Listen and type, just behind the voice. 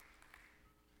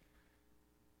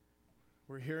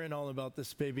We're hearing all about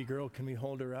this baby girl. Can we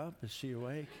hold her up? Is she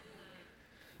awake?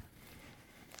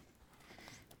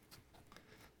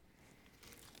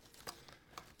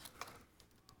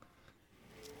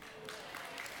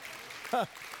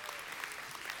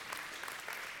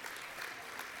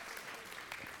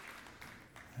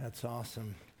 That's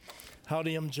awesome.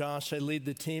 Howdy, I'm Josh. I lead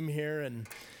the team here, and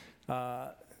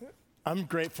I'm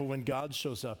grateful when God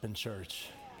shows up in church.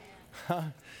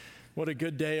 What a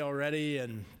good day already,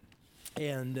 and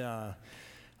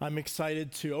I'm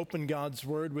excited to open God's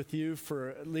Word with you for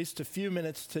at least a few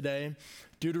minutes today.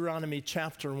 Deuteronomy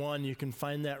chapter 1, you can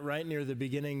find that right near the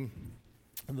beginning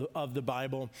of the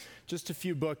Bible, just a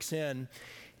few books in,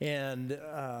 and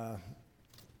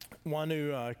want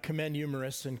to commend you,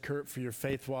 Marissa and Kurt, for your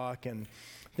faith walk, and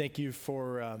thank you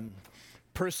for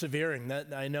persevering.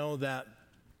 That I know that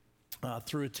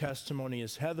through a testimony,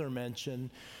 as Heather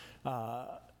mentioned,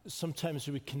 sometimes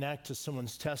we connect to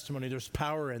someone's testimony. There's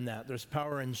power in that. There's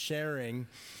power in sharing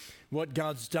what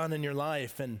God's done in your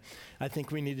life, and I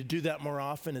think we need to do that more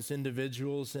often as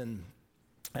individuals and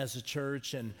as a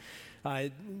church. And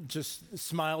I just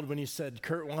smiled when you said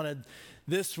Kurt wanted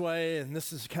this way, and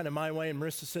this is kind of my way, and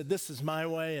Marissa said this is my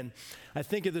way. And I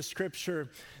think of the scripture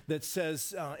that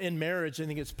says in marriage, I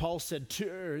think it's Paul said,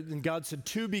 and God said,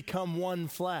 to become one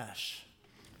flesh,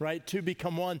 right? To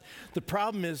become one. The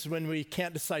problem is when we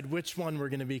can't decide which one we're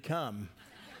going to become.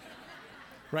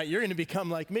 Right, you're going to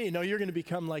become like me. No, you're going to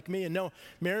become like me. And no,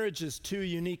 marriage is two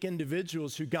unique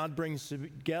individuals who God brings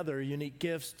together, unique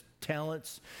gifts,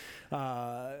 talents,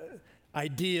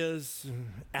 ideas,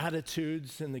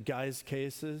 attitudes in the guys'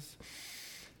 cases,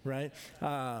 right?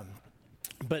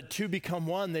 But to become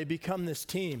one, they become this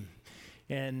team.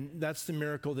 And that's the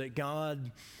miracle that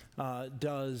God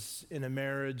does in a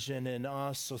marriage and in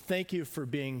us. So thank you for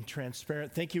being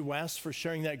transparent. Thank you, Wes, for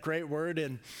sharing that great word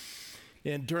and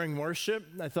during worship.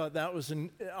 I thought that was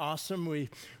awesome. We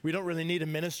don't really need a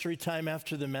ministry time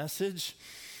after the message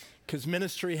because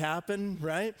ministry happened,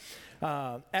 right?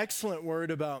 Excellent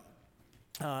word about,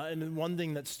 and one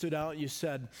thing that stood out, you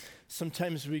said,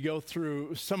 sometimes we go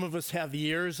through, some of us have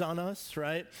years on us,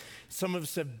 right? Some of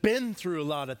us have been through a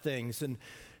lot of things, and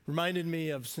reminded me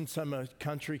of, since I'm a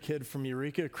country kid from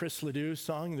Eureka, Chris Ledoux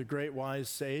song, The Great Wise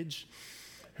Sage,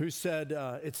 who said,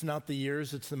 it's not the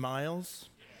years, it's the miles.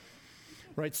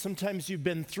 Right? Sometimes you've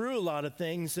been through a lot of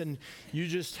things and you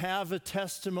just have a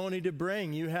testimony to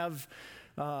bring. You have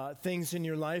things in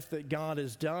your life that God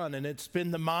has done, and it's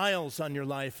been the miles on your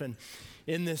life. And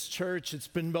in this church, it's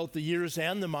been both the years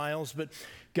and the miles, but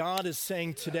God is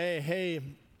saying today, hey,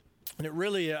 and it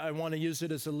really, I want to use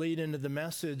it as a lead into the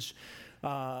message.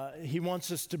 He wants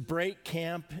us to break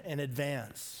camp and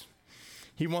advance.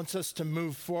 He wants us to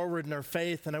move forward in our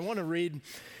faith. And I want to read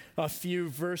a few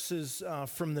verses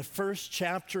from the first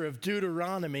chapter of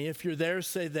Deuteronomy. If you're there,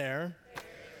 say there.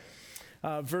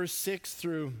 Verse 6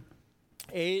 through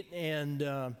 8. And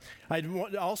I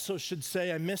also should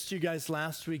say I missed you guys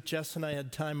last week. Jess and I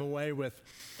had time away with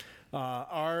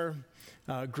our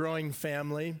growing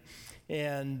family.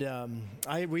 And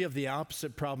we have the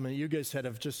opposite problem that you guys had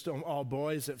of just all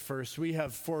boys at first. We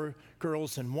have 4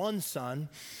 girls and 1 son.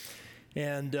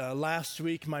 And last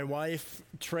week, my wife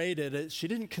traded it. She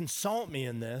didn't consult me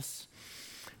in this,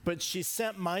 but she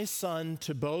sent my son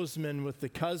to Bozeman with the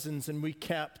cousins, and we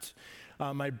kept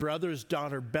my brother's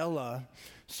daughter, Bella.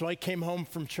 So I came home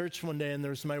from church one day, and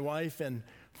there's my wife and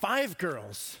 5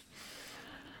 girls.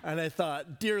 And I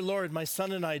thought, dear Lord, my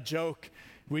son and I joke.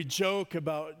 We joke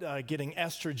about getting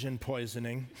estrogen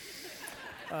poisoning.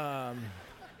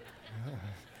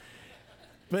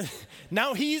 But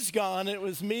now he's gone. It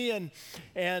was me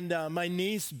and my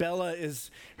niece, Bella,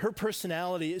 her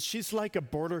personality is she's like a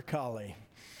border collie.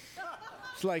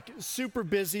 It's like super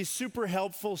busy, super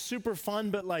helpful, super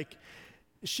fun, but like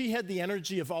she had the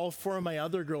energy of all 4 of my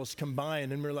other girls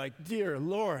combined, and we're like, dear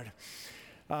Lord.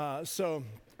 So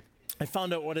I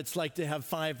found out what it's like to have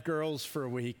 5 girls for a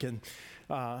week, and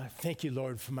thank you,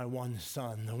 Lord, for my one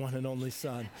son, the one and only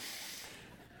son.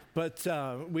 But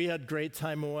we had great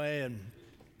time away, and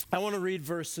I want to read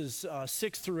verses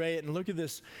 6 through 8 and look at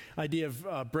this idea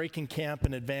of breaking camp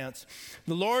in advance.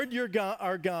 The Lord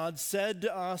our God said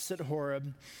to us at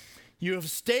Horeb, you have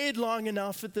stayed long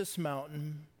enough at this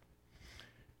mountain.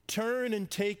 Turn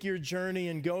and take your journey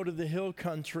and go to the hill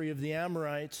country of the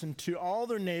Amorites and to all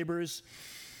their neighbors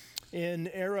in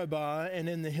Arabah and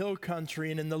in the hill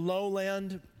country and in the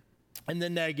lowland and the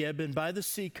Negeb and by the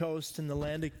seacoast and the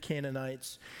land of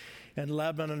Canaanites and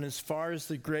Lebanon as far as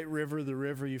the great river, the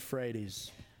river Euphrates.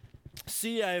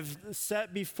 See, I have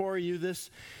set before you this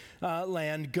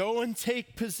land. Go and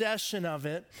take possession of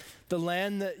it, the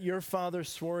land that your father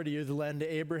swore to you, the land to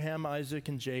Abraham, Isaac,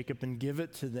 and Jacob, and give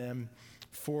it to them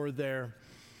for their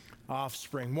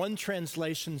offspring. One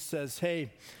translation says,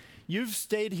 hey, you've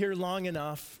stayed here long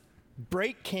enough.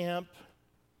 Break camp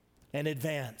and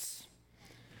advance.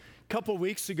 A couple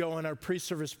weeks ago in our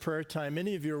pre-service prayer time,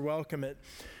 many of you are welcome at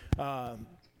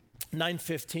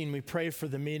 9:15. We pray for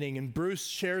the meeting, and Bruce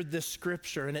shared this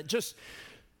scripture, and it just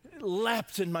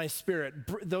leapt in my spirit.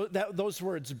 Those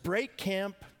words, break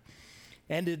camp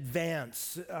and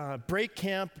advance. Break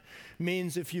camp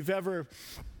means if you've ever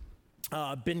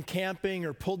been camping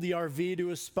or pulled the RV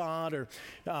to a spot or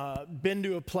been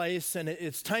to a place and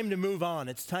it's time to move on.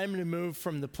 It's time to move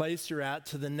from the place you're at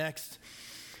to the next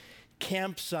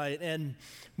campsite. And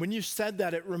when you said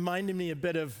that, it reminded me a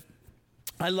bit of,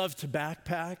 I love to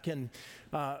backpack, and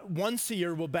once a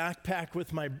year we'll backpack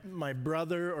with my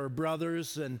brother or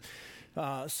brothers, and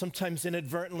sometimes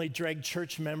inadvertently drag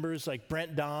church members like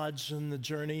Brent Dodge on the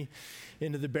journey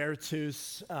into the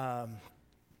Beartooth.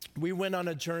 We went on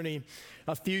a journey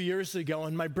a few years ago,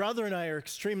 and my brother and I are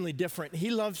extremely different. He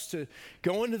loves to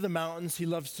go into the mountains. He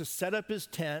loves to set up his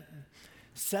tent,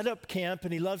 set up camp,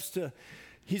 and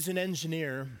he's an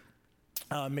engineer,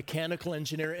 mechanical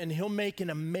engineer, and he'll make an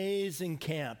amazing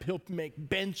camp. He'll make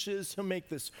benches. He'll make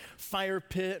this fire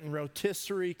pit and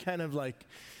rotisserie kind of like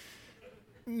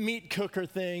meat cooker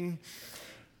thing.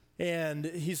 And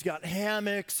he's got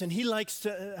hammocks, and he likes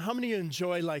to, how many of you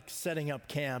enjoy like setting up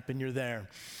camp and you're there?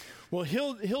 Well,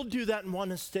 he'll do that and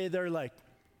want to stay there like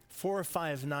 4 or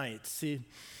 5 nights. See,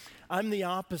 I'm the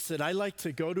opposite. I like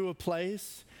to go to a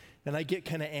place and I get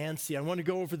kind of antsy. I want to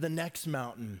go over the next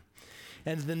mountain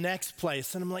and the next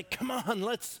place. And I'm like, come on,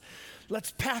 let's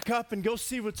pack up and go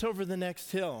see what's over the next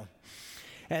hill.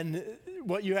 And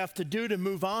what you have to do to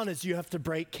move on is you have to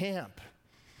break camp.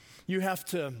 You have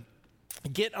to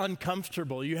get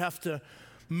uncomfortable. You have to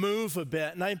move a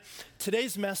bit. And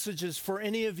today's message is for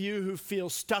any of you who feel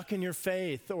stuck in your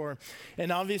faith,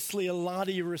 and obviously a lot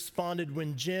of you responded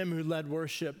when Jim, who led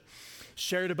worship,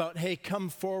 shared about, hey, come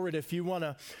forward if you want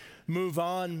to move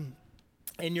on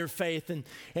in your faith.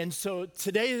 And so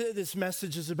today this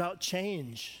message is about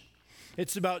change.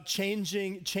 It's about change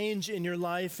in your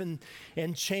life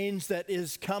and change that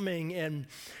is coming. And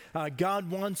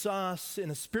God wants us in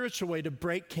a spiritual way to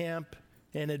break camp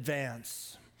and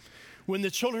advance. When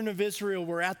the children of Israel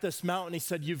were at this mountain, he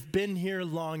said, you've been here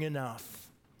long enough.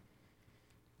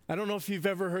 I don't know if you've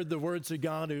ever heard the words of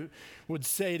God who would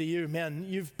say to you, man,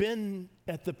 you've been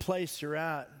at the place you're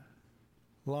at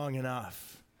long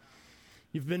enough.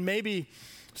 You've been maybe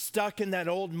stuck in that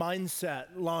old mindset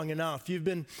long enough. You've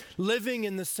been living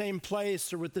in the same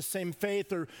place or with the same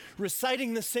faith or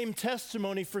reciting the same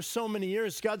testimony for so many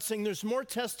years. God's saying there's more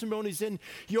testimonies in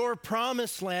your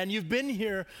promised land. You've been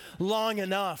here long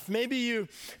enough. Maybe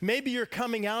you're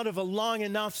coming out of a long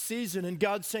enough season and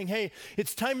God's saying, hey,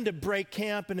 it's time to break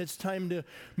camp and it's time to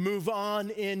move on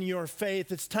in your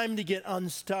faith. It's time to get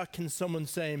unstuck. Can someone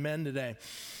say amen today?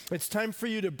 It's time for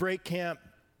you to break camp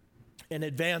in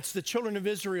advance. The children of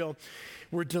Israel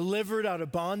were delivered out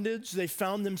of bondage. They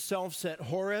found themselves at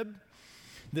Horeb,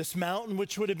 this mountain,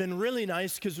 which would have been really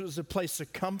nice because it was a place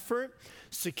of comfort,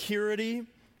 security,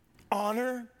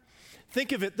 honor.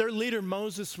 Think of it, their leader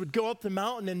Moses would go up the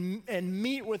mountain and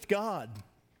meet with God.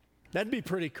 That'd be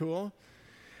pretty cool.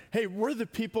 Hey, we're the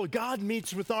people, God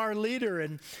meets with our leader,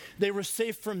 and they were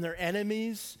safe from their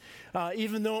enemies.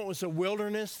 Even though it was a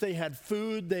wilderness, they had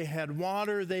food, they had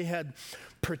water, they had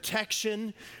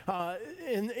protection.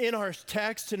 In our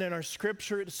text and in our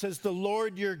scripture, it says the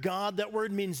Lord your God. That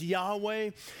word means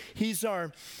Yahweh. He's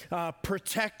our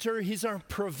protector. He's our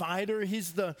provider.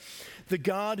 He's the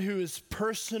God who is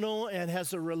personal and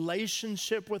has a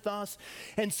relationship with us.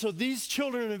 And so these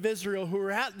children of Israel who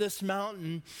were at this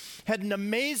mountain had an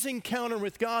amazing encounter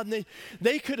with God, and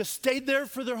they could have stayed there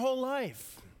for their whole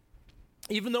life.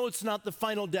 Even though it's not the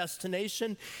final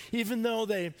destination, even though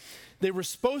they were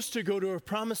supposed to go to a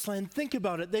promised land, think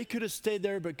about it. They could have stayed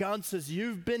there, but God says,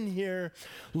 you've been here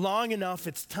long enough.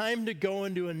 It's time to go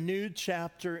into a new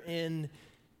chapter in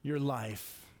your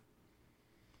life.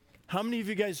 How many of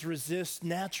you guys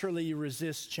naturally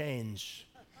resist change?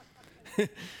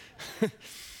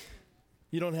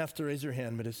 You don't have to raise your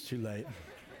hand, but it's too late.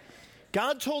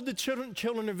 God told the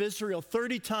children of Israel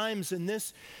 30 times in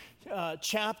this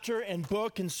chapter and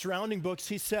book and surrounding books,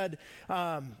 he said,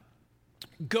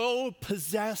 go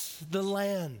possess the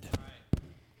land.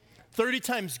 30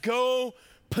 times, go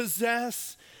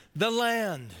possess the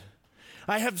land.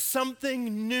 I have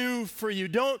something new for you.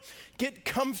 Don't get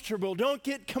comfortable. Don't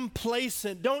get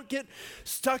complacent. Don't get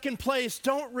stuck in place.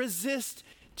 Don't resist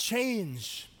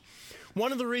change.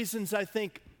 One of the reasons I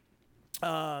think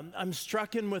I'm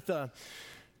struck in with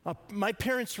my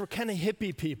parents were kind of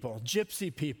hippie people,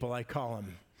 gypsy people, I call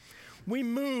them. We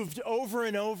moved over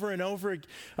and over and over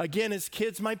again as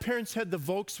kids. My parents had the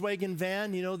Volkswagen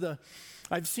van,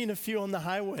 I've seen a few on the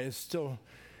highways still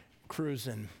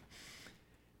cruising.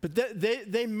 But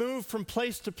they moved from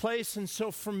place to place, and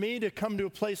so for me to come to a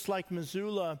place like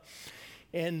Missoula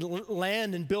and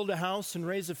land and build a house and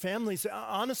raise a family is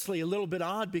honestly a little bit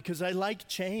odd because I like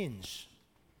change.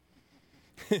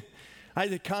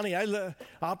 Connie,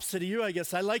 opposite of you, I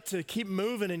guess. I like to keep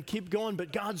moving and keep going,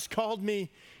 but God's called me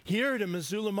here to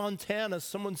Missoula, Montana.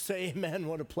 Someone say amen.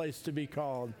 What a place to be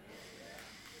called.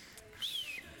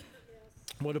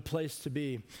 What a place to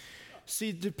be.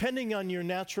 See, depending on your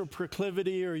natural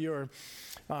proclivity or your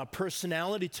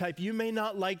personality type, you may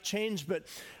not like change, but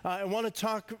I want to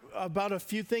talk about a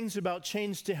few things about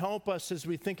change to help us as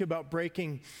we think about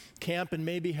breaking camp and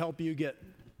maybe help you get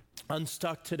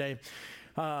unstuck today.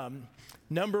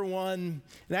 Number one,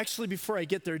 and actually before I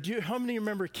get there, how many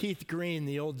remember Keith Green,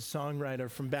 the old songwriter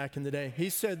from back in the day? He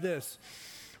said this.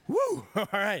 Woo! All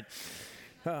right.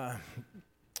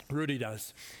 Rudy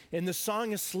does. In the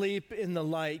song Asleep in the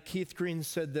Light, Keith Green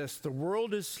said this: the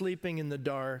world is sleeping in the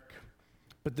dark,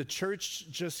 but the church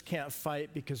just can't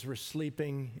fight because we're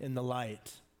sleeping in the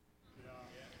light.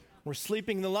 We're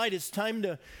sleeping in the light. It's time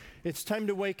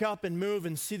to wake up and move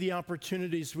and see the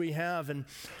opportunities we have. And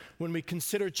when we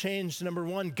consider change, number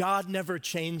one, God never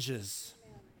changes.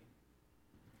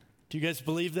 Do you guys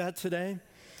believe that today?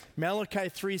 Malachi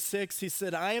 3:6, he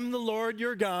said, I am the Lord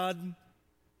your God.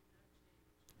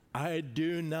 I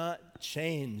do not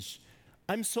change.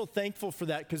 I'm so thankful for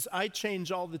that because I change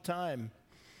all the time.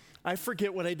 I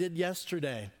forget what I did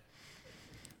yesterday,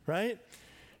 right?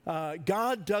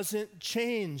 God doesn't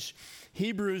change.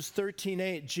 Hebrews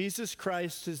 13:8, Jesus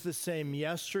Christ is the same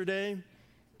yesterday,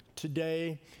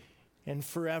 today, and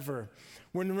forever.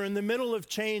 When we're in the middle of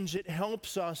change, it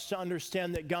helps us to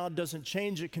understand that God doesn't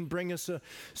change. It can bring us a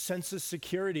sense of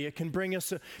security. It can bring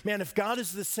us if God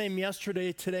is the same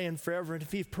yesterday, today, and forever, and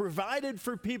if he provided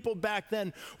for people back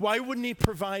then, why wouldn't he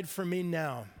provide for me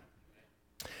now?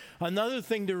 Another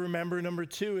thing to remember, number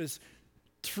two, is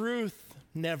truth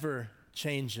never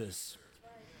changes.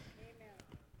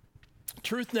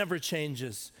 Truth never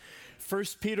changes.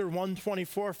 1 Peter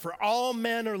 1:24, for all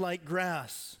men are like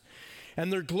grass,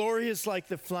 and their glory is like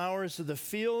the flowers of the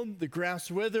field. The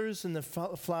grass withers and the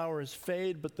flowers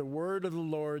fade, but the word of the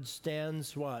Lord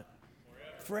stands what?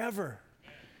 Forever.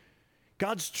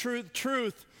 God's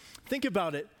truth, think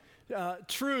about it.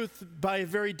 Truth, by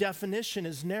very definition,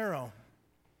 is narrow.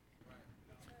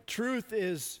 Truth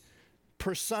is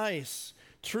precise.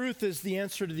 Truth is the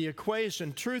answer to the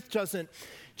equation. Truth doesn't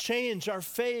change. Our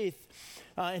faith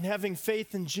and having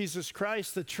faith in Jesus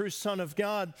Christ, the true Son of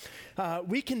God,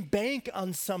 we can bank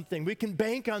on something. We can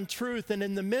bank on truth. And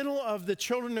in the middle of the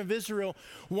children of Israel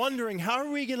wondering, how are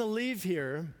we going to leave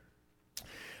here?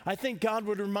 I think God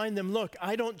would remind them, look,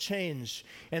 I don't change,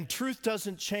 and truth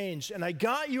doesn't change. And I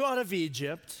got you out of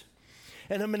Egypt,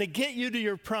 and I'm going to get you to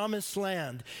your promised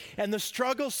land. And the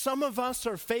struggle some of us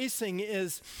are facing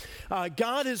is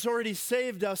God has already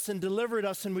saved us and delivered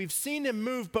us, and we've seen him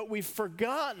move, but we've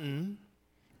forgotten,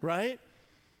 right?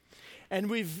 And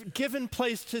we've given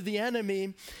place to the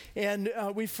enemy, and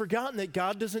we've forgotten that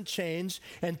God doesn't change,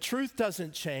 and truth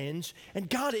doesn't change, and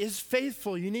God is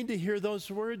faithful. You need to hear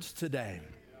those words today.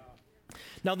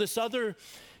 Now, this other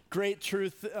great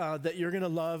truth that you're going to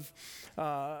love,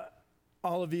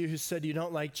 all of you who said you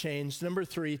don't like change. Number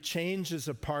 3, change is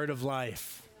a part of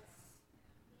life.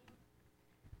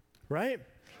 Right?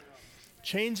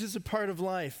 Change is a part of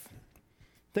life.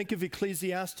 Think of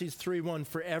Ecclesiastes 3:1.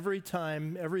 For every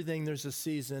time, everything, there's a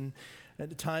season, a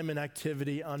time and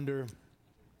activity under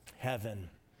heaven.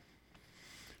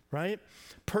 Right?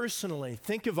 Personally,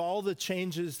 think of all the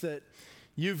changes that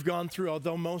you've gone through,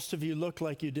 although most of you look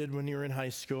like you did when you were in high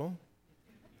school.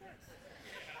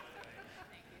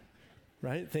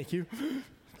 Right? Thank you.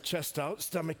 Chest out,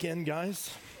 stomach in,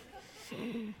 guys.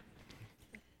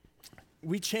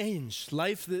 We change.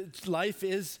 Life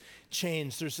is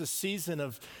changed. There's a season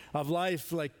of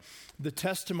life, like the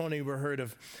testimony we heard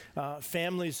of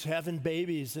families having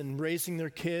babies and raising their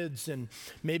kids, and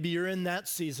maybe you're in that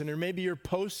season, or maybe you're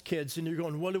post-kids and you're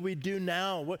going, what do we do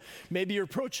now? Maybe you're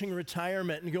approaching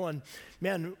retirement and going,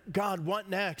 man, God, what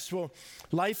next? Well,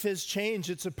 life has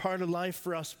changed. It's a part of life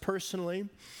for us personally.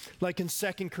 Like in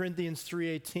 2 Corinthians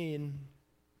 3:18.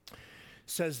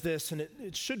 Says this, and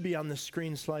it should be on the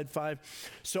screen, slide 5.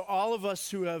 So all of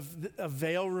us who have a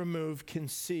veil removed can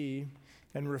see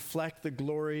and reflect the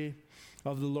glory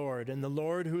of the Lord. And the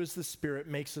Lord, who is the Spirit,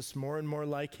 makes us more and more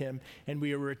like him, and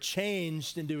we are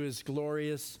changed into his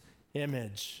glorious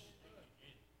image.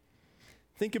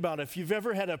 Think about it. If you've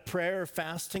ever had a prayer or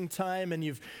fasting time and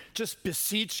you've just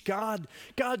beseeched God,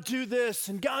 God do this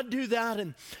and God do that.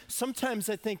 And sometimes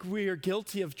I think we are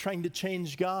guilty of trying to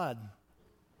change God.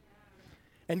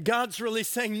 And God's really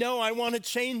saying, no, I want to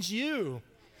change you.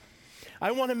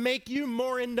 I want to make you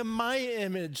more into my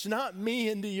image, not me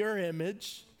into your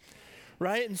image.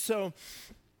 Right? And so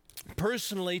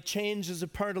personally, change is a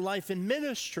part of life. In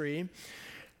ministry,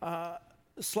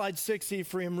 slide 6,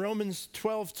 Ephraim, Romans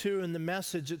 12:2 in the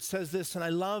Message, it says this, and I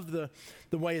love the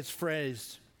way it's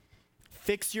phrased.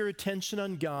 Fix your attention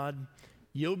on God,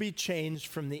 you'll be changed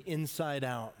from the inside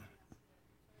out.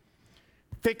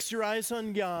 Fix your eyes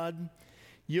on God,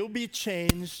 you'll be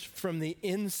changed from the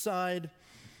inside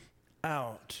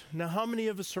out. Now, how many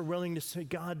of us are willing to say,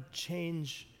 God,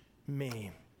 change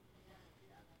me?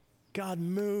 God,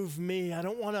 move me.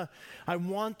 I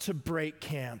want to break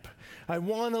camp. I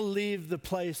want to leave the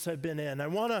place I've been in. I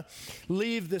want to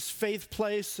leave this faith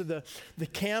place, the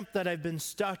camp that I've been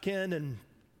stuck in, and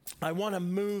I want to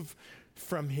move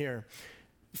from here.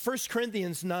 1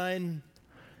 Corinthians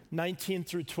 9:19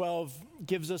 through 12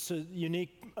 gives us a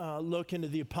unique look into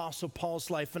the Apostle Paul's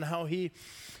life and how he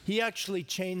actually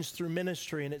changed through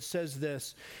ministry. And it says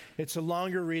this. It's a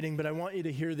longer reading, but I want you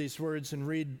to hear these words and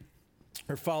read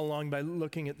or follow along by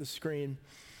looking at the screen.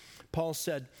 Paul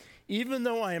said, even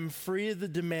though I am free of the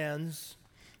demands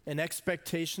and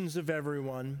expectations of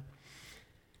everyone,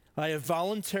 I have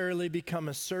voluntarily become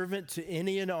a servant to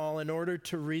any and all in order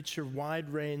to reach a wide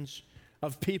range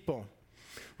of people.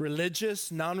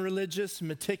 Religious, non-religious,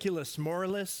 meticulous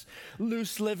moralists,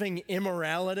 loose-living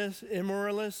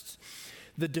immoralists,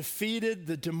 the defeated,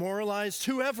 the demoralized,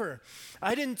 whoever.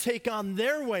 I didn't take on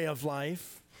their way of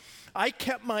life. I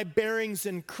kept my bearings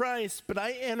in Christ, but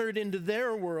I entered into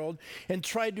their world and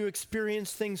tried to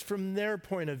experience things from their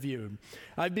point of view.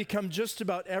 I've become just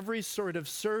about every sort of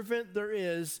servant there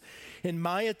is in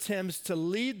my attempts to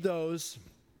lead those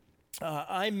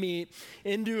I meet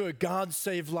into a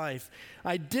God-saved life.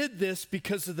 I did this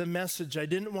because of the message. I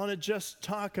didn't want to just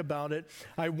talk about it.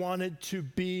 I wanted to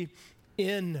be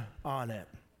in on it.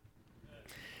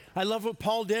 I love what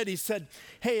Paul did. He said,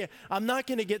 hey, I'm not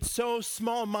going to get so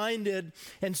small-minded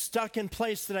and stuck in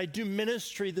place that I do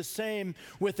ministry the same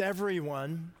with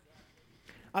everyone.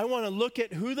 I want to look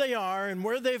at who they are and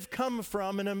where they've come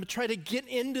from, and I'm going to try to get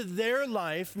into their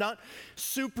life, not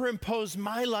superimpose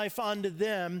my life onto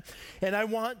them. And I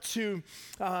want to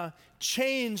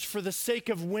change for the sake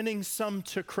of winning some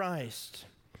to Christ.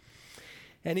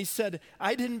 And he said,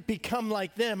 I didn't become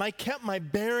like them. I kept my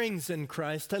bearings in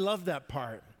Christ. I love that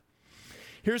part.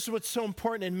 Here's what's so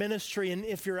important in ministry, and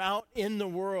if you're out in the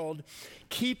world,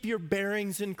 keep your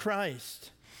bearings in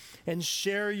Christ and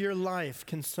share your life.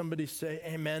 Can somebody say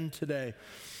amen today?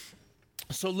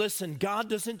 So listen, God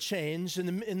doesn't change.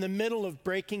 In the middle of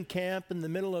breaking camp, in the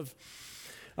middle of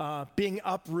being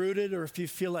uprooted, or if you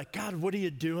feel like, God, what are you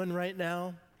doing right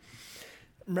now?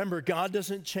 Remember, God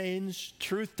doesn't change,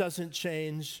 truth doesn't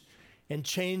change, and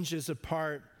change is a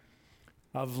part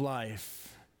of life.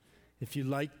 If you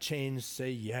like change, say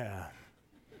yeah.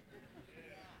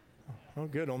 Oh,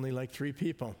 good, only like 3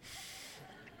 people.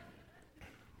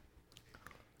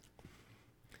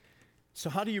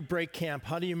 So how do you break camp?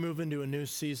 How do you move into a new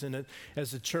season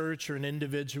as a church or an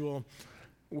individual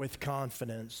with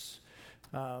confidence?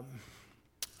 I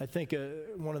think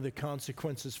one of the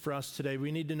consequences for us today,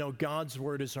 we need to know God's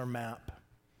word is our map.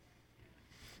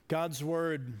 God's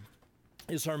word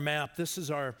is our map. This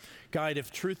is our guide.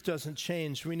 If truth doesn't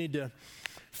change, we need to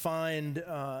find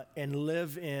and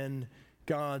live in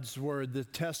God's word. The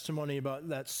testimony about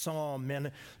that psalm,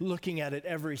 man, looking at it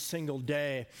every single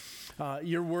day.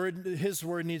 Your word, his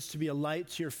word needs to be a light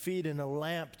to your feet and a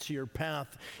lamp to your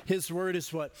path. His word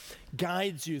is what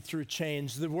guides you through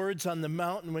change. The words on the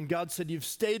mountain when God said, you've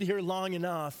stayed here long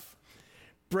enough,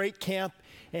 break camp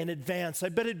and advance. I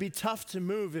bet it'd be tough to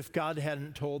move if God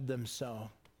hadn't told them so.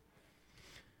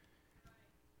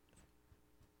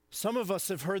 Some of us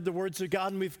have heard the words of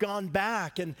God and we've gone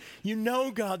back, and you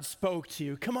know God spoke to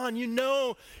you. Come on, you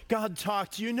know God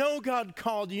talked to you. You know God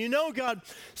called you. You know God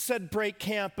said break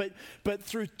camp, but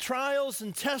through trials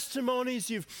and testimonies,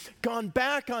 you've gone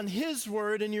back on his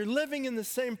word and you're living in the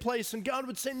same place, and God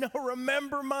would say, no,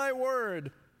 remember my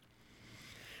word.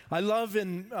 I love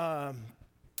in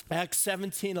Acts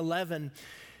 17:11,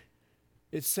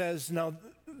 it says, now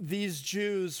these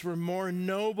Jews were more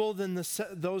noble than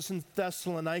those in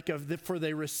Thessalonica, for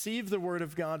they received the word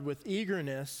of God with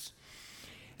eagerness.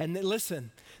 And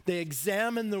listen, they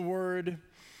examined the word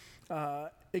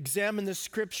examine the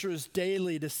scriptures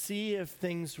daily to see if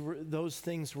those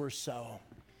things were so.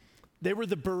 They were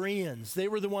the Bereans. They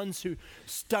were the ones who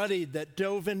studied, that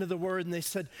dove into the Word, and they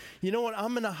said, you know what,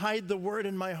 I'm going to hide the Word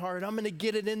in my heart. I'm going to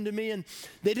get it into me. And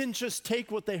they didn't just take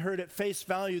what they heard at face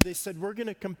value. They said, we're going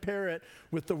to compare it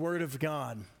with the Word of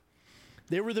God.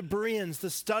 They were the Bereans, the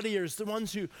studiers, the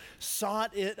ones who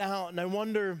sought it out. And I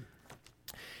wonder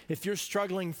if you're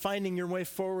struggling finding your way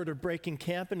forward or breaking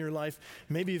camp in your life,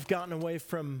 maybe you've gotten away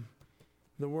from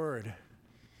the Word.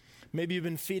 Maybe you've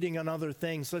been feeding on other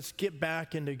things. Let's get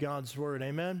back into God's Word.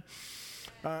 Amen?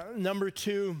 Number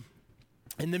 2,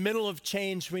 in the middle of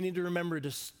change, we need to remember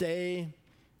to stay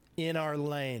in our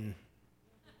lane.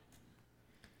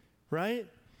 Right?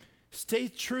 Stay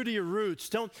true to your roots.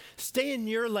 Don't stay in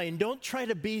your lane. Don't try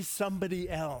to be somebody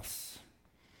else.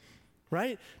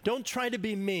 Right? Don't try to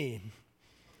be me.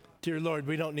 Dear Lord,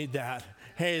 we don't need that.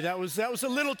 Hey, that was a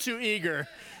little too eager.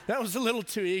 That was a little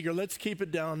too eager. Let's keep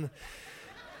it down.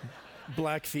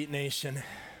 Blackfeet Nation.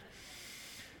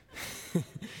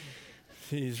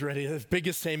 He's ready. The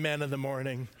biggest amen of the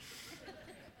morning.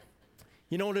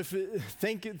 You know what?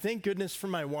 Thank goodness for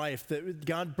my wife that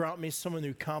God brought me someone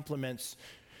who compliments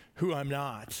who I'm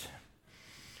not.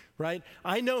 Right?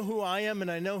 I know who I am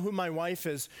and I know who my wife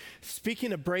is.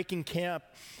 Speaking of breaking camp,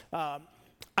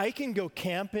 I can go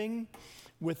camping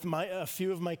with a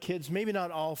few of my kids, maybe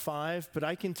not all 5, but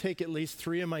I can take at least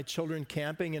 3 of my children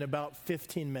camping in about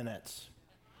 15 minutes.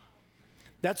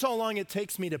 That's how long it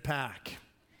takes me to pack.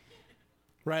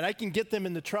 Right? I can get them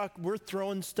in the truck. We're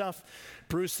throwing stuff.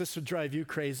 Bruce, this would drive you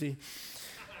crazy.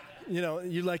 You know,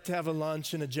 you like to have a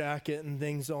lunch and a jacket and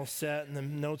things all set and the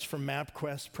notes from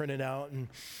MapQuest printed out. And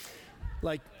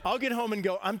like, I'll get home and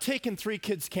go, I'm taking 3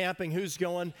 kids camping. Who's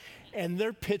going? And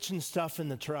they're pitching stuff in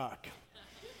the truck.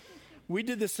 We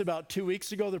did this about 2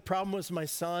 weeks ago. The problem was my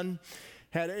son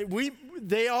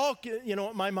they all, you know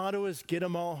what my motto is? Get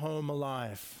them all home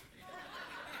alive.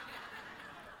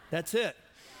 That's it.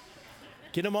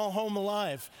 Get them all home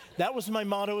alive. That was my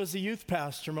motto as a youth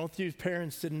pastor. Most youth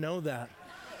parents didn't know that.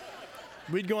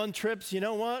 We'd go on trips. You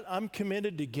know what? I'm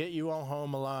committed to get you all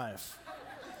home alive.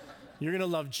 You're going to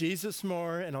love Jesus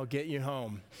more, and I'll get you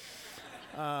home.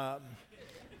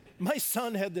 My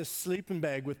son had this sleeping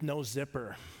bag with no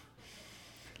zipper.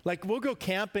 Like, we'll go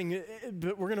camping,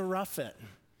 but we're going to rough it.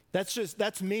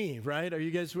 That's me, right? Are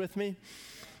you guys with me?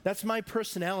 That's my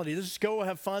personality. Let's just go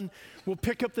have fun. We'll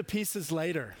pick up the pieces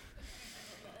later.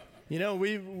 You know,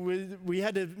 we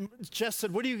had to, Jess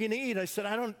said, what are you going to eat? I said,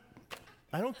 I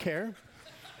don't care.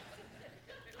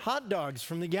 Hot dogs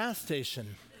from the gas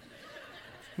station.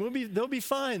 They'll be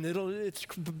fine. It's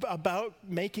about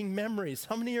making memories.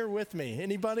 How many are with me?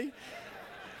 Anybody?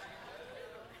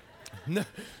 No.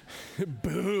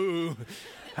 Boo.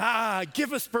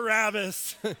 Give us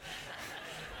Barabbas.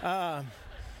 My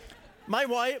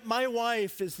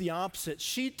wife is the opposite.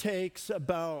 She'll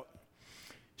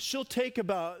take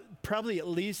about probably at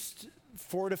least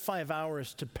 4 to 5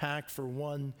 hours to pack for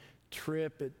one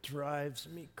trip. It drives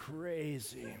me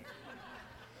crazy.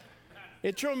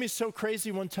 It drove me so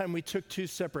crazy one time we took 2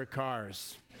 separate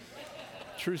cars.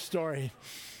 True story.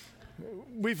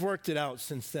 We've worked it out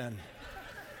since then.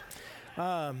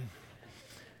 But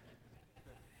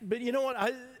you know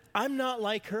what? I'm not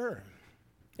like her.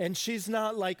 And she's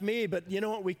not like me, but you know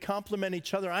what? We complement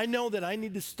each other. I know that I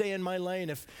need to stay in my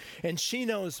lane. And she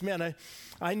knows, man,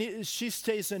 she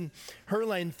stays in her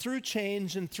lane through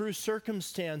change and through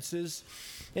circumstances.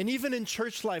 And even in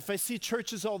church life, I see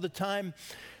churches all the time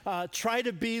try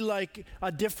to be like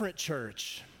a different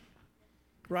church,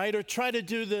 right? Or try to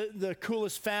do the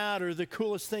coolest fad or the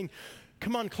coolest thing.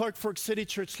 Come on, Clark Fork City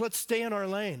Church, let's stay in our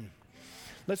lane.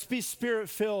 Let's be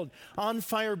Spirit-filled,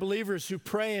 on-fire believers who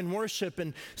pray and worship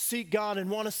and seek God and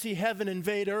want to see heaven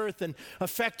invade earth and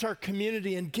affect our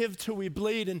community and give till we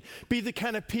bleed and be the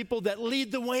kind of people that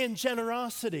lead the way in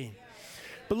generosity.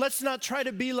 But let's not try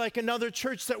to be like another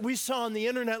church that we saw on the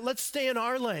internet. Let's stay in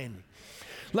our lane.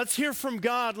 Let's hear from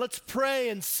God. Let's pray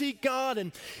and seek God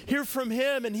and hear from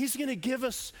Him, and He's going to give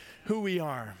us who we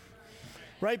are,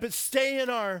 right? But stay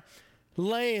in our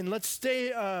lane. Let's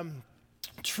stay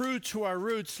true to our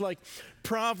roots, like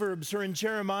Proverbs or in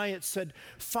Jeremiah it said,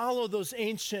 follow those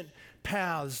ancient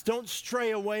paths. Don't stray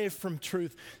away from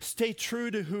truth. Stay true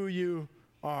to who you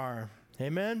are.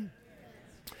 Amen?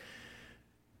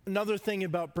 Another thing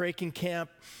about breaking camp,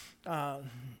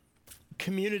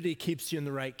 community keeps you in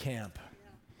the right camp.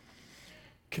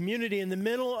 Community in the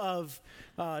middle of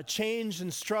change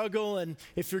and struggle, and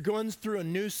if you're going through a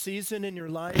new season in your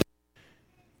life,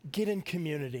 get in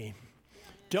community.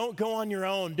 Don't go on your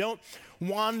own. Don't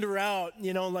wander out,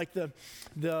 like the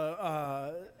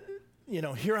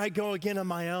here I go again on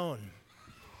my own.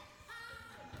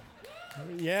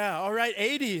 Yeah, all right,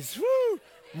 80s. Woo!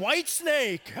 White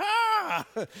Snake. Ah!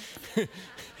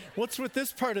 What's with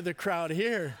this part of the crowd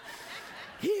here?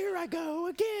 Here I go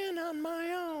again on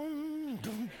my own.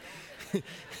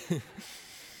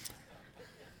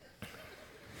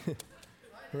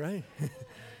 Right?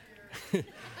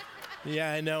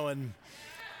 Yeah, I know. And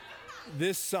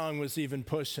this song was even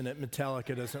pushing it.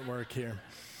 Metallica doesn't work here.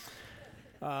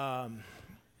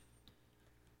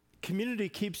 Community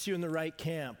keeps you in the right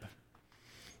camp.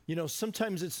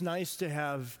 Sometimes it's nice to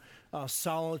have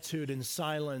solitude and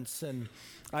silence. And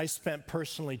I spent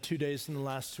personally 2 days in the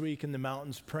last week in the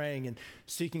mountains praying and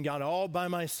seeking God all by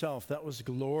myself. That was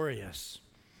glorious.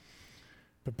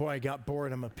 But boy, I got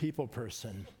bored. I'm a people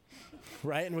person,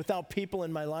 right? And without people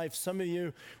in my life, some of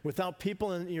you, without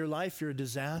people in your life, you're a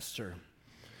disaster.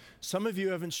 Some of you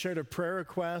haven't shared a prayer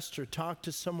request or talked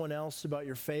to someone else about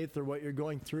your faith or what you're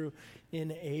going through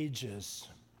in ages.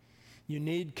 You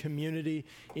need community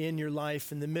in your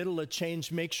life. In the middle of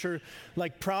change, make sure,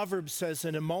 like Proverbs says,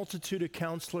 in a multitude of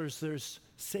counselors, there's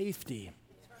safety.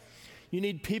 You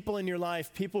need people in your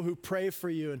life, people who pray for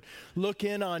you and look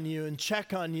in on you and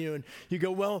check on you. And you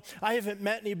go, well, I haven't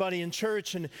met anybody in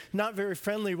church and not very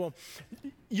friendly. Well,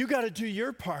 you got to do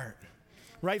your part,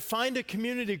 right? Find a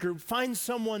community group. Find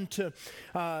someone to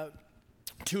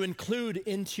include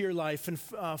into your life. And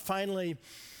finally,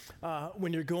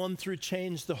 when you're going through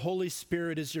change, the Holy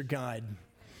Spirit is your guide.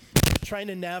 You're trying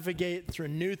to navigate through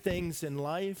new things in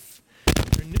life,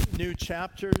 through new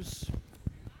chapters.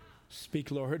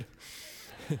 Speak, Lord.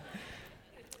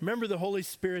 Remember, the Holy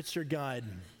Spirit's your guide.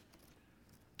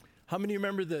 How many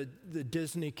remember the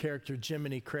Disney character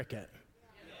Jiminy Cricket?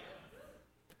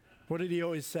 What did he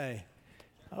always say?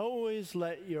 Always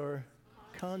let your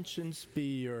conscience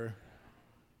be your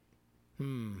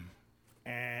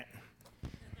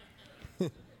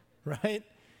right?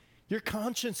 Your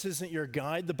conscience isn't your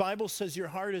guide. The Bible says your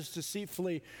heart is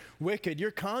deceitfully wicked.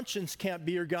 Your conscience can't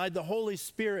be your guide. The Holy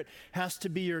Spirit has to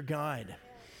be your guide.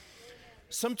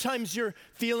 Sometimes your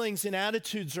feelings and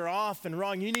attitudes are off and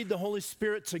wrong. You need the Holy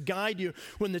Spirit to guide you.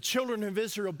 When the children of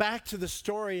Israel, back to the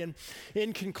story, and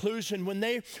in conclusion, when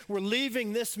they were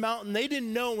leaving this mountain, they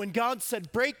didn't know, when God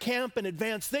said break camp and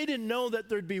advance, they didn't know that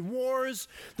there'd be wars,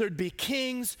 there'd be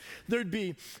kings, there'd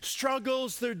be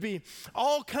struggles, there'd be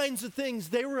all kinds of things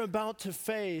they were about to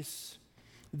face.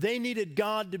 They needed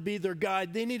God to be their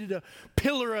guide. They needed a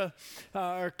pillar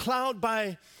or cloud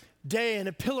by day and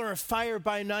a pillar of fire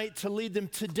by night to lead them.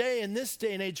 Today, in this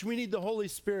day and age, we need the Holy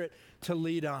Spirit to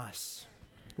lead us,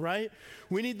 right?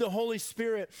 We need the Holy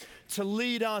Spirit to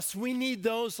lead us. We need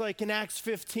those, like in Acts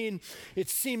 15, it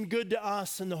seemed good to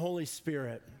us and the Holy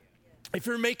Spirit. If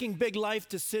you're making big life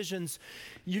decisions,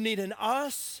 you need an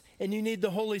us and you need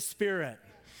the Holy Spirit.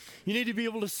 You need to be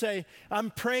able to say, I'm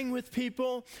praying with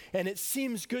people and it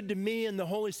seems good to me and the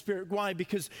Holy Spirit. Why?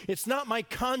 Because it's not my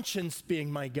conscience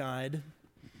being my guide.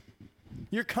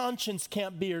 Your conscience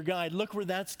can't be your guide. Look where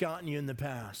that's gotten you in the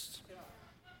past.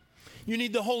 You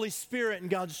need the Holy Spirit and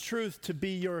God's truth to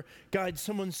be your guide.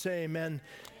 Someone say amen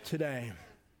today.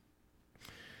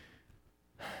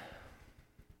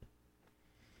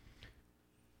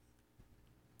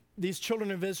 These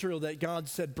children of Israel that God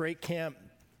said break camp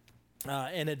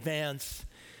and advance,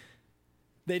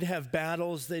 they'd have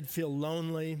battles, they'd feel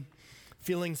lonely,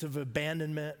 feelings of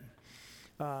abandonment.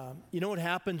 You know what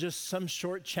happened just some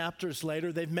short chapters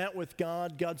later? They've met with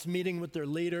God. God's meeting with their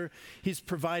leader. He's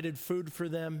provided food for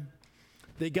them.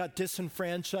 They got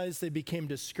disenfranchised. They became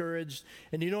discouraged.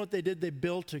 And you know what they did? They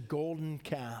built a golden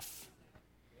calf.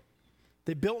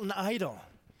 They built an idol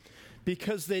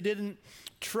because they didn't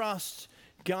trust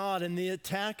God. And the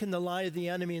attack and the lie of the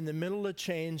enemy in the middle of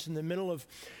change, in the middle of,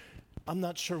 I'm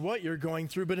not sure what you're going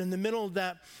through, but in the middle of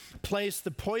that place, the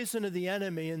poison of the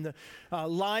enemy and the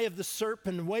lie of the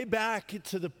serpent, way back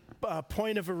to the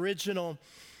point of original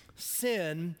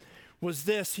sin, was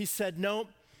this. He said, no,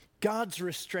 God's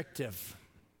restrictive,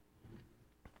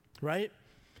 right?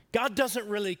 God doesn't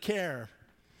really care.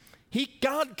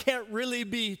 God can't really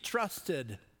be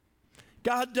trusted.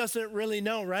 God doesn't really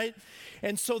know, right?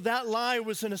 And so that lie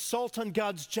was an assault on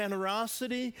God's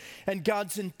generosity and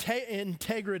God's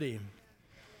integrity.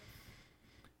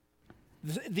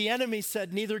 The enemy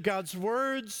said neither God's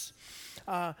words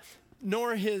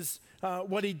nor his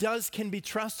what he does can be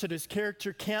trusted. His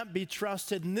character can't be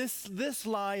trusted. And this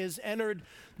lie has entered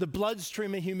the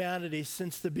bloodstream of humanity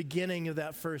since the beginning of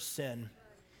that first sin.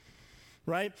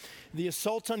 Right? The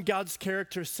assault on God's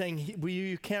character, saying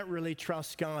you can't really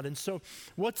trust God. And so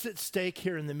what's at stake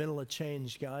here in the middle of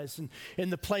change, guys? And in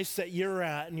the place that you're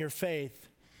at in your faith,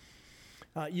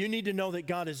 You need to know that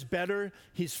God is better.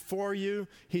 He's for you.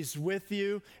 He's with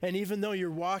you. And even though you're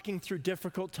walking through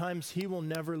difficult times, He will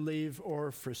never leave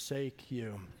or forsake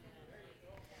you.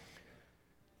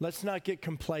 Let's not get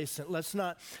complacent. Let's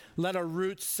not let our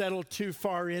roots settle too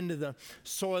far into the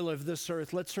soil of this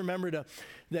earth. Let's remember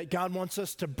that God wants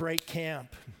us to break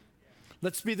camp.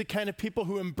 Let's be the kind of people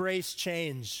who embrace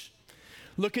change.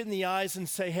 Look it in the eyes and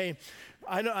say, hey,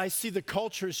 I see the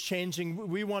culture is changing.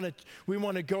 We want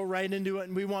to go right into it,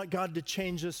 and we want God to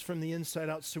change us from the inside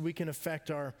out so we can affect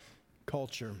our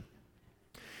culture.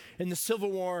 In the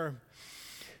Civil War,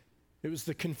 it was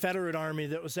the Confederate Army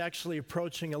that was actually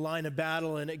approaching a line of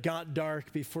battle, and it got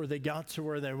dark before they got to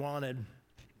where they wanted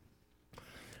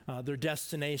their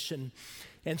destination.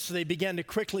 And so they began to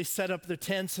quickly set up their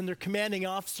tents, and their commanding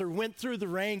officer went through the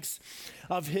ranks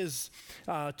of his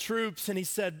troops, and he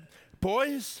said,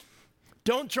 boys,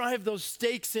 don't drive those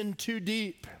stakes in too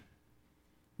deep.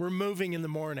 We're moving in the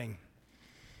morning.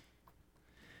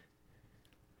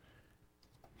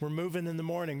 We're moving in the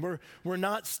morning. We're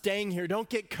not staying here. Don't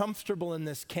get comfortable in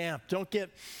this camp.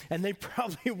 And they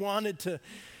probably wanted to,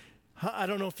 I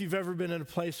don't know if you've ever been in a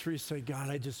place where you say, God,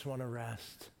 I just want to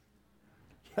rest.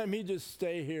 Let me just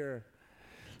stay here.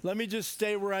 Let me just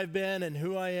stay where I've been and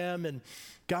who I am. And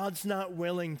God's not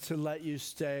willing to let you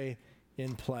stay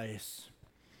in place.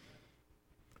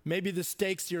 Maybe the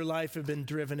stakes of your life have been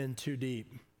driven in too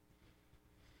deep.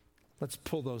 Let's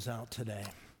pull those out today.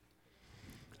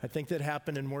 I think that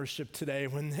happened in worship today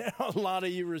when a lot of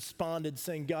you responded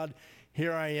saying, God,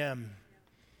 here I am.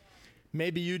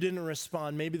 Maybe you didn't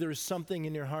respond. Maybe there was something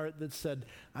in your heart that said,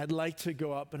 I'd like to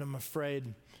go up, but I'm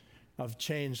afraid of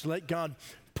change. Let God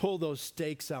pull those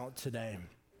stakes out today.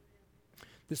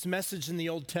 This message in the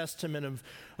Old Testament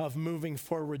of moving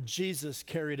forward, Jesus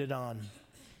carried it on.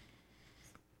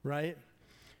 Right?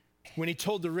 When He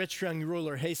told the rich young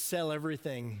ruler, hey, sell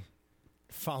everything,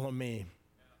 follow me.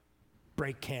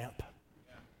 Break camp.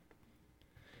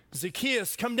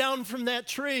 Zacchaeus, come down from that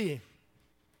tree.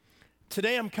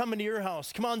 Today I'm coming to your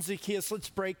house. Come on, Zacchaeus, let's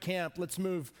break camp. Let's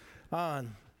move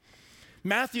on.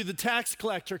 Matthew, the tax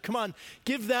collector, come on,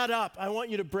 give that up. I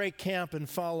want you to break camp and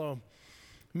follow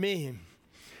me.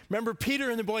 Remember,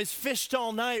 Peter and the boys fished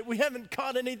all night. We haven't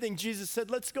caught anything. Jesus said,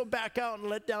 let's go back out and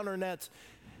let down our nets.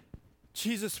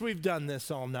 Jesus, we've done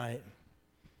this all night.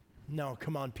 No,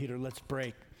 come on, Peter, let's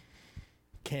break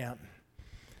camp.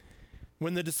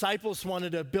 When the disciples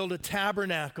wanted to build a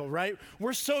tabernacle, right?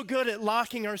 We're so good at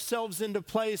locking ourselves into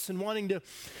place and wanting to,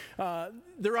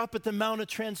 they're up at the Mount of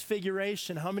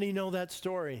Transfiguration. How many know that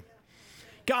story?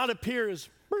 God appears,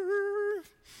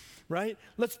 right?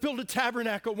 Let's build a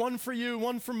tabernacle, one for you,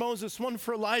 one for Moses, one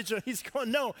for Elijah. He's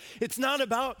going, no, it's not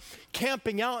about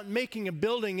camping out and making a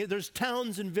building. There's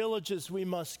towns and villages we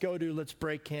must go to. Let's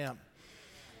break camp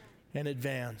and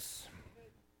advance,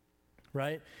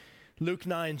 right? Luke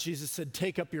 9, Jesus said,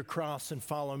 take up your cross and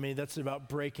follow me. That's about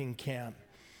breaking camp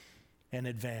and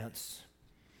advance.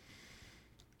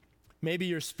 Maybe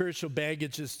your spiritual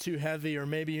baggage is too heavy, or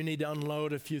maybe you need to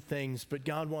unload a few things, but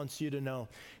God wants you to know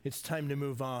it's time to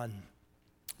move on.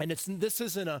 And this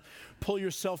isn't a pull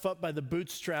yourself up by the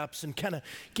bootstraps and kind of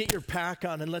get your pack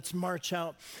on and let's march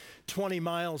out 20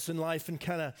 miles in life and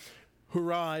kind of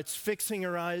hurrah. It's fixing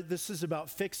your eyes. This is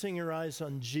about fixing your eyes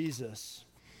on Jesus,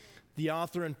 the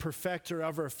author and perfecter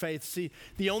of our faith. See,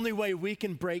 the only way we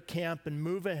can break camp and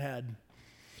move ahead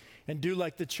and do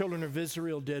like the children of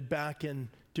Israel did back in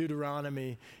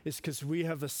Deuteronomy is because we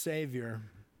have a Savior.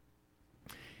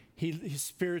 He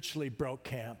spiritually broke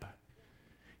camp.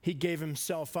 He gave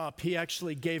himself up. He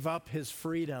actually gave up his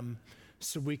freedom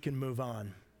so we can move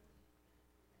on.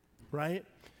 Right?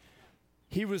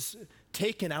 He was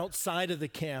taken outside of the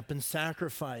camp and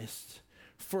sacrificed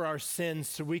for our sins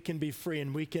so we can be free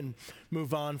and we can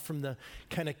move on from the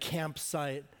kind of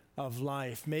campsite of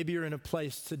life. Maybe you're in a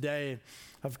place today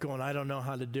of going, I don't know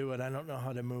how to do it. I don't know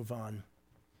how to move on.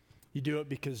 You do it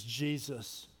because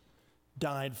Jesus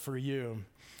died for you.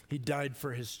 He died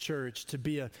for his church to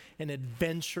be an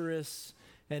adventurous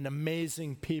and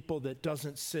amazing people that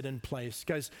doesn't sit in place.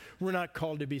 Guys, we're not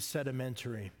called to be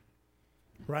sedimentary,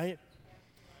 right?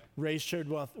 Ray shared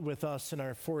with us in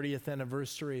our 40th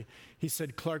anniversary. He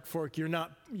said, Clark Fork, you're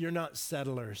not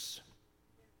settlers.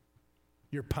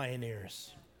 You're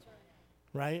pioneers,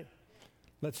 right?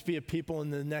 Let's be a people in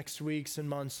the next weeks and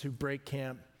months who break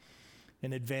camp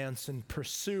and advance and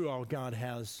pursue all God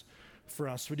has for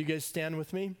us. Would you guys stand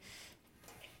with me?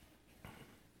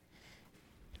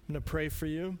 I'm going to pray for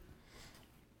you.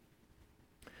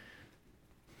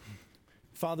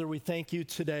 Father, we thank you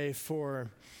today for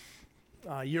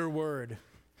your word.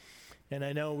 And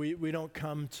I know we don't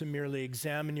come to merely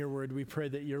examine your word. We pray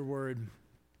that your word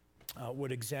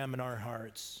would examine our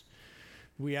hearts.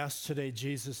 We ask today,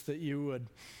 Jesus, that you would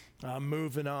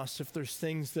move in us. If there's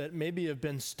things that maybe have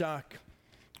been stuck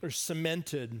or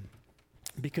cemented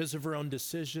because of our own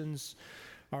decisions,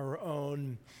 our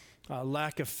own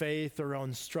lack of faith, our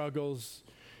own struggles,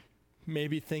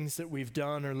 maybe things that we've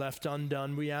done or left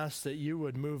undone, we ask that you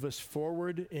would move us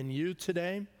forward in you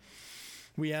today.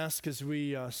 We ask as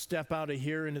we step out of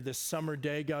here into this summer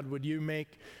day, God, would you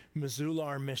make Missoula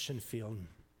our mission field?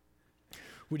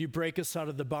 Would you break us out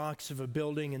of the box of a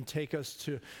building and take us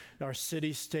to our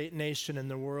city, state, nation,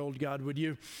 and the world? God, would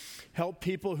you help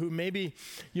people who maybe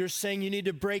you're saying you need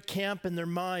to break camp in their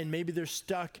mind. Maybe they're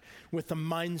stuck with a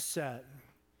mindset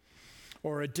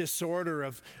or a disorder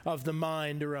of the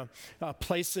mind, or a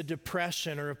place of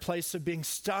depression, or a place of being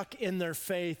stuck in their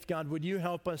faith. God, would you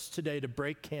help us today to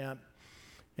break camp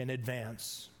and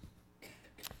advance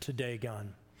today, God?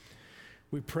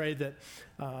 We pray that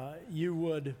you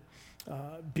would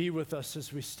be with us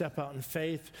as we step out in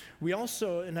faith. We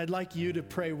also, and I'd like you to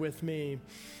pray with me,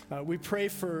 we pray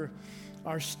for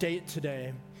our state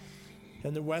today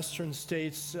and the western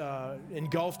states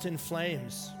engulfed in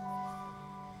flames.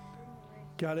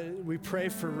 God, we pray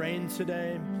for rain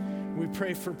today. We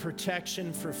pray for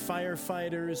protection for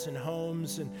firefighters and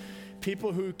homes and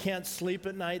people who can't sleep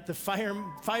at night. The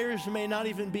fires may not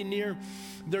even be near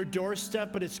their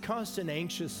doorstep, but it's constant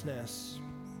anxiousness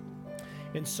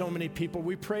in so many people.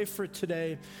 We pray for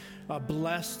today, a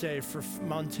blessed day for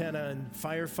Montana and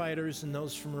firefighters and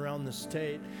those from around the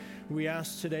state. We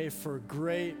ask today for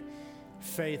great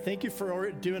faith. Thank you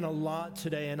for doing a lot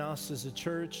today in us as a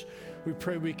church. We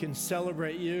pray we can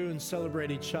celebrate you and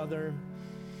celebrate each other.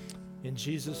 In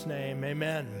Jesus' name,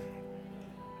 amen.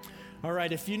 All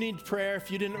right, if you need prayer,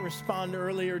 if you didn't respond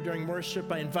earlier during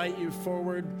worship, I invite you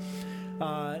forward.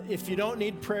 If you don't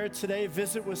need prayer today,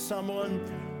 visit with someone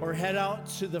or head out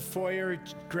to the foyer,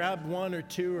 grab 1 or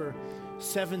 2 or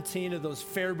 17 of those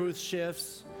fair booth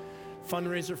shifts,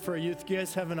 fundraiser for our youth. You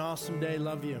guys have an awesome day.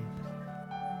 Love you.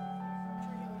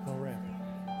 All right.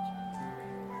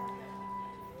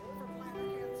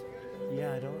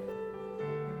 Yeah, I don't.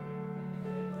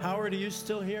 Howard, are you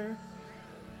still here?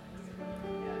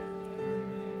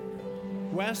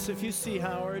 Wes, if you see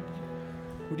Howard,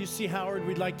 would you see Howard?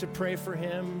 We'd like to pray for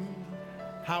him.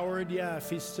 Howard, yeah, if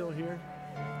he's still here.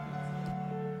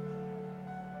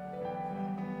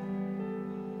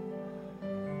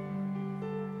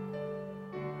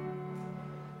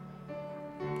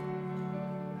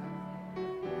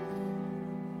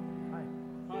 Hi.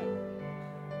 Hi.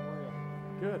 How are you?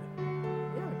 Good.